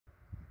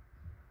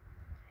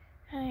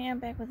Hi, I'm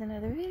back with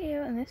another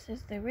video, and this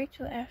is the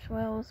Rachel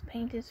Ashwell's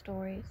Painted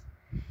Stories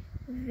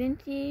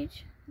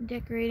Vintage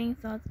Decorating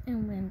Thoughts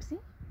and Whimsy.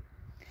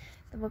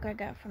 The book I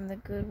got from the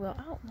Goodwill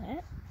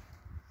outlet.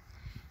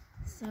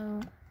 So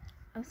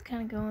I was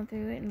kind of going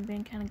through it and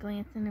been kind of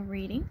glancing and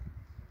reading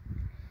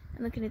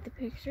and looking at the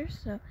pictures.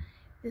 So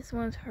this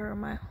one's her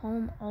My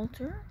Home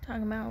Altar,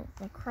 talking about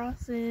the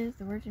crosses,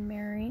 the Virgin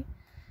Mary,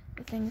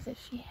 the things that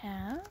she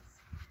has.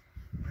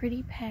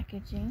 Pretty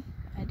packaging.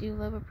 I do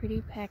love a pretty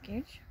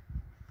package.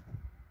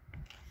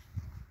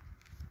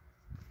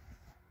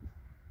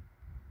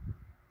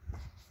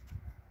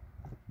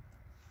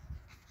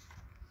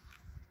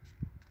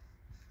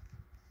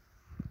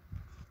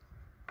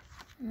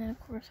 And then, of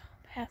course,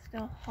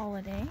 Pastel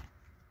Holiday.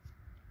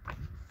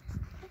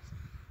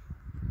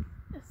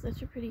 That's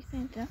such a pretty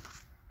Santa.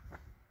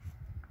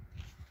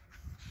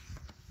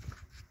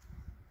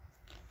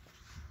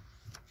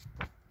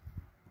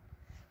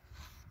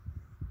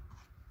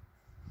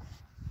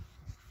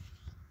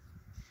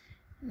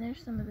 And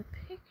there's some of the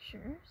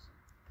pictures.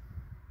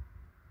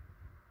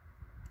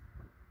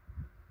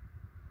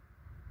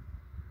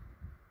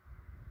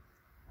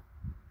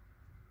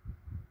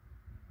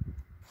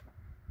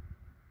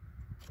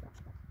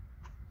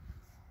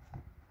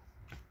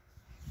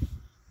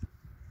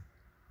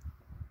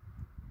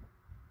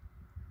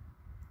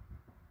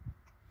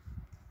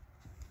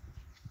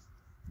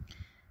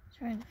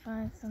 Trying to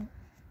find some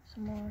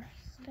more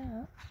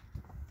stuff.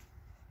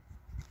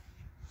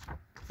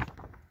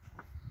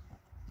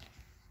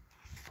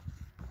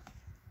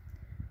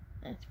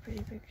 That's a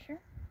pretty picture.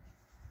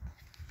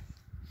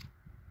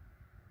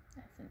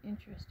 That's an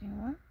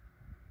interesting one.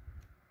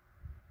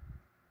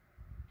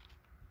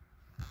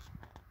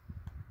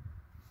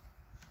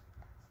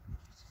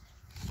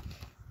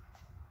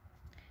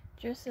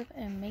 Joseph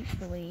and Make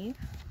Believe.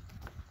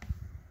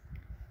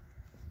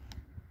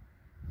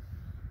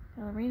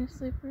 Ballerina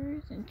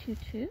slippers and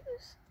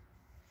tutus.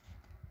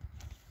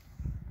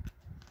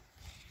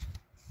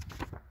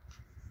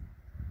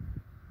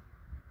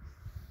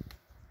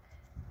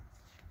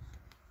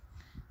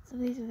 So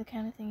these are the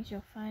kind of things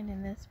you'll find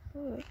in this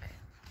book.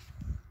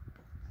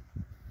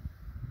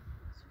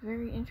 It's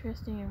very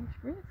interesting and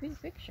really pretty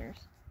pictures.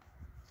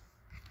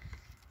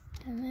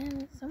 And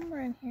then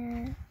somewhere in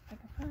here, if I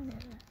can find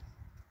it.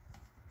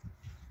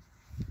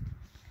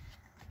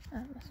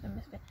 I must have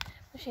missed it.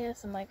 But she has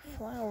some like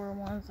flower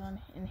ones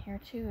in here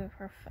too of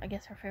her, I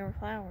guess, her favorite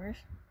flowers.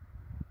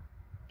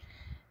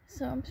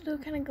 So I'm still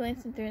kind of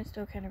glancing through and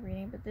still kind of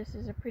reading, but this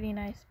is a pretty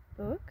nice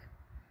book.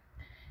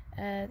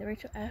 The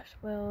Rachel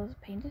Ashwell's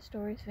Painted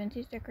Stories,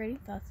 Vintage Decorating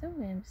Thoughts and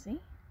Whimsy.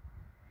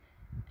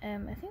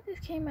 I think this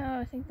came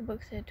out, I think the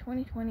book said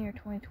 2020 or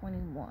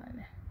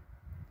 2021.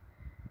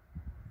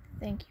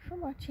 Thank you for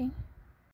watching.